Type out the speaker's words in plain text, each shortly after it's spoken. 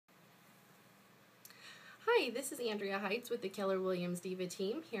Hi, this is Andrea Haitz with the Keller Williams Diva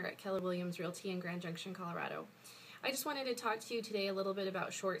Team here at Keller Williams Realty in Grand Junction, Colorado. I just wanted to talk to you today a little bit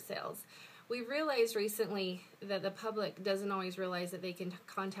about short sales. We've realized recently that the public doesn't always realize that they can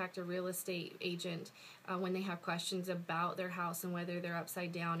contact a real estate agent when they have questions about their house and whether they're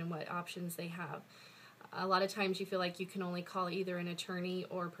upside down and what options they have. A lot of times you feel like you can only call either an attorney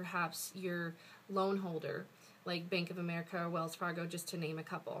or perhaps your loan holder, like Bank of America or Wells Fargo, just to name a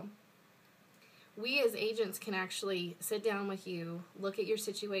couple. We as agents can actually sit down with you, look at your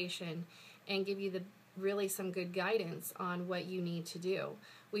situation, and give you really some good guidance on what you need to do.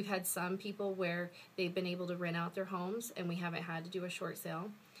 We've had some people where they've been able to rent out their homes and we haven't had to do a short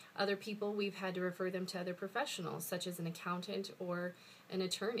sale. Other people, we've had to refer them to other professionals such as an accountant or an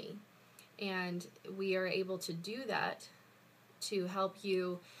attorney. And we are able to do that to help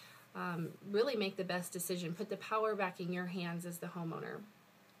you really make the best decision, put the power back in your hands as the homeowner.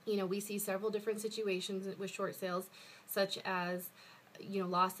 You know, we see several different situations with short sales, such as,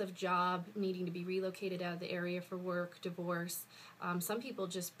 loss of job, needing to be relocated out of the area for work, divorce. Some people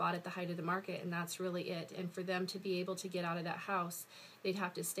just bought at the height of the market, and that's really it. And for them to be able to get out of that house, they'd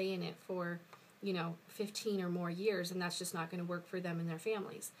have to stay in it for, 15 or more years, and that's just not going to work for them and their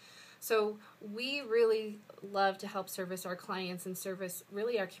families. So we really love to help service our clients and service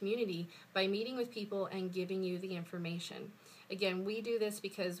really our community by meeting with people and giving you the information. Again, we do this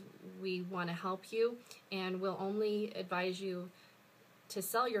because we want to help you, and we'll only advise you to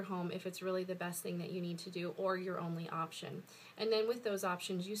sell your home if it's really the best thing that you need to do or your only option. And then with those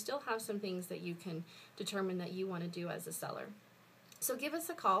options, you still have some things that you can determine that you want to do as a seller. So give us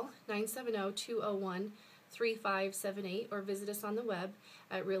a call, 970-201-3578, or visit us on the web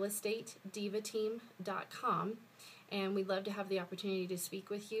at realestateDivaTeam.com. And we'd love to have the opportunity to speak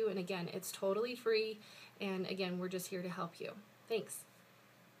with you. And again, it's totally free. And again, we're just here to help you. Thanks.